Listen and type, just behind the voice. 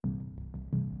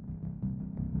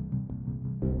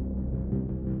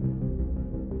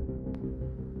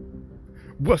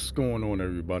What's going on,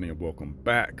 everybody, and welcome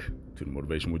back to the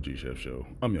Motivation with G Chef show.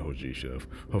 I'm your host, G Chef.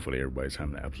 Hopefully, everybody's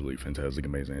having an absolutely fantastic,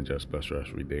 amazing, and just best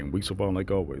rest every day and week so far. Like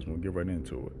always, we'll get right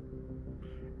into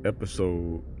it.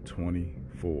 Episode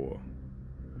 24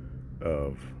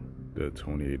 of the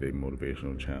 28-day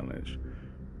motivational challenge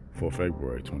for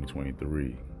February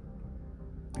 2023.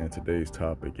 And today's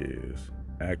topic is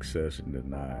access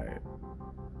denied.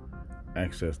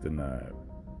 Access denied.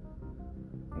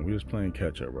 We're just playing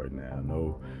catch up right now. I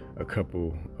know a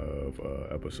couple of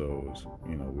episodes,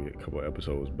 we're a couple of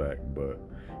episodes back, but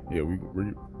yeah,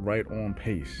 we're right on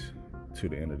pace to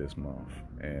the end of this month.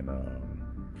 And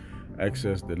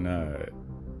access denied.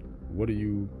 What are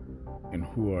you and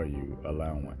who are you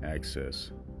allowing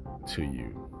access to you?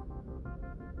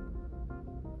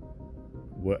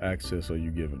 What access are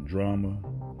you giving? Drama,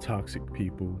 toxic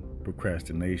people,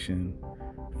 procrastination,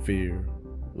 fear,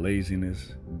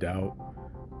 laziness, doubt?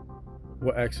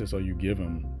 What access are you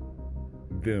giving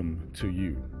them to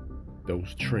you?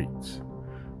 Those traits,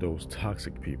 those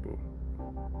toxic people.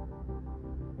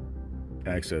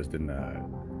 Access denied.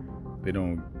 They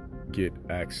don't get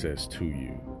access to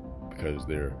you because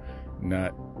they're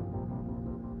not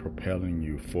propelling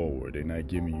you forward. They're not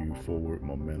giving you forward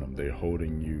momentum. They're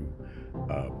holding you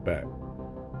back.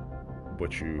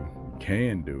 What you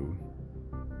can do,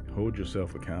 hold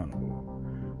yourself accountable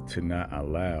to not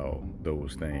allow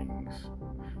those things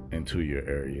into your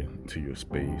area, to your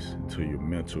space, to your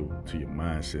mental, to your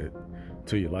mindset,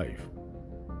 to your life.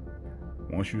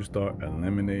 Once you start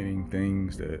eliminating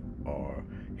things that are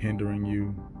hindering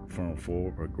you from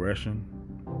forward progression,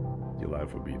 your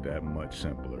life will be that much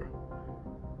simpler,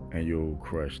 and you'll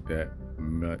crush that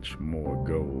much more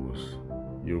goals.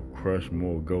 You'll crush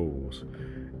more goals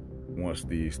once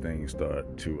these things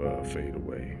start to fade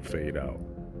away, fade out.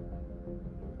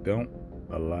 Don't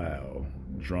allow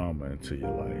drama into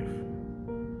your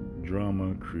life.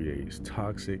 Drama creates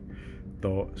toxic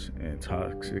thoughts, and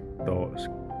toxic thoughts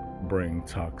bring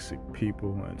toxic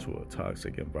people into a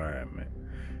toxic environment.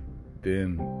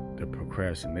 Then the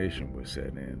procrastination will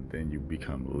set in. Then you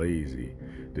become lazy.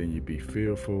 Then you be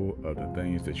fearful of the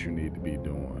things that you need to be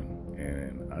doing.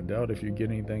 And I doubt if you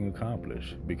get anything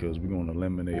accomplished, because we're going to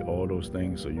eliminate all those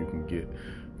things so you can get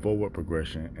forward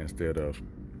progression instead of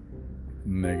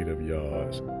negative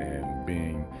yards and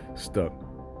being stuck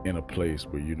in a place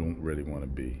where you don't really want to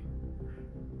be.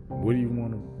 What do you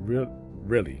want to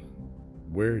really?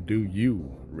 Where do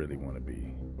you really want to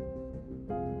be?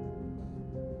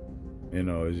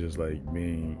 It's just like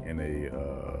being in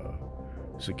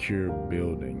a secure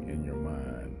building in your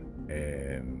mind,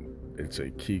 and it's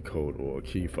a key code or a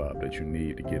key fob that you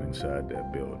need to get inside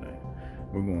that building.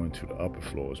 We're going to the upper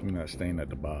floors. We're not staying at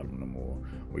the bottom no more.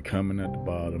 We're coming at the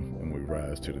bottom and we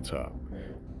rise to the top.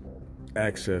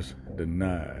 Access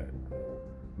denied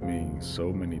means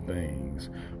so many things.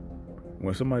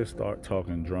 When somebody start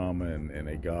talking drama and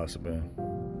they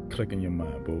gossiping, click in your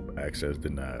mind, boop, access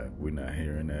denied. We're not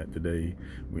hearing that today.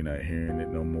 We're not hearing it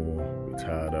no more. We're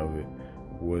tired of it.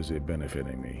 Was it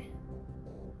benefiting me?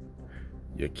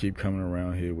 You keep coming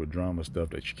around here with drama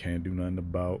stuff that you can't do nothing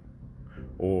about,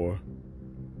 or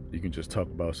you can just talk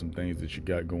about some things that you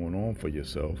got going on for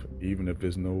yourself, even if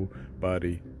there's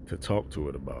nobody to talk to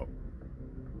it about.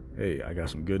 Hey, I got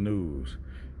some good news.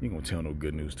 You ain't gonna tell no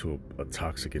good news to a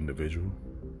toxic individual.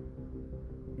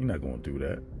 You're not gonna do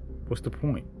that. What's the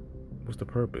point? What's the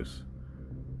purpose?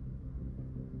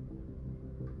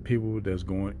 People that's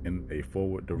going in a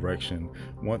forward direction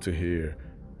want to hear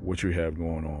what you have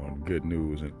going on, good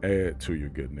news, and add to your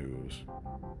good news.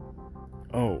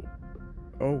 Oh,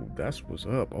 that's what's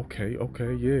up. Okay,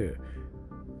 yeah.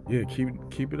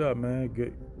 Keep it up, man.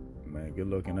 Good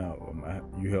looking out.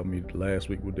 You helped me last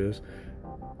week with this.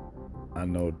 I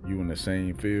know you in the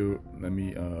same field. Let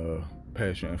me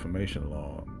pass your information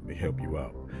along. Let me help you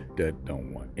out. That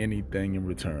don't want anything in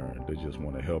return. They just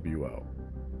want to help you out.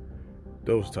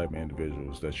 Those type of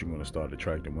individuals that you're going to start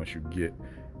attracting once you get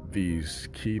these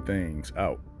key things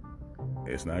out.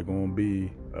 It's not going to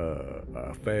be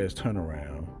a fast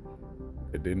turnaround.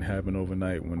 It didn't happen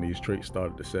overnight when these traits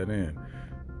started to set in.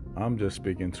 I'm just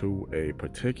speaking to a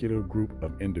particular group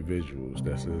of individuals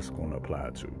that's just going to apply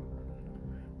to.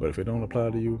 But if it don't apply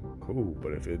to you, cool.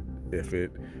 But if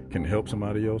it can help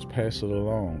somebody else, pass it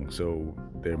along so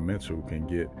their mental can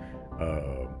get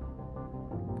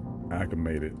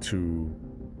acclimated to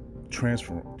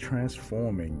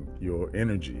transforming your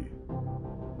energy.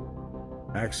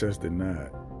 Access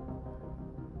denied.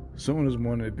 Soon as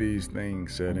one of these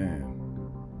things set in,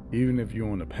 even if you're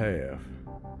on the path,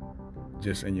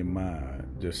 just in your mind,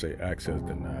 just say access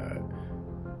denied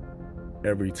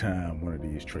every time one of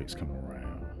these traits come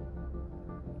around.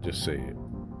 Just say it.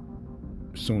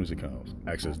 As soon as it comes.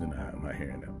 Access denied. I'm not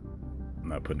hearing that. I'm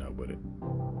not putting up with it.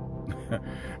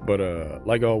 But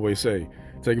like I always say,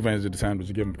 take advantage of the time that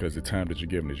you're given, because the time that you're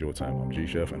given is your time. I'm G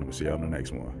Chef, and I'm going to see you on the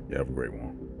next one. You have a great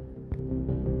one.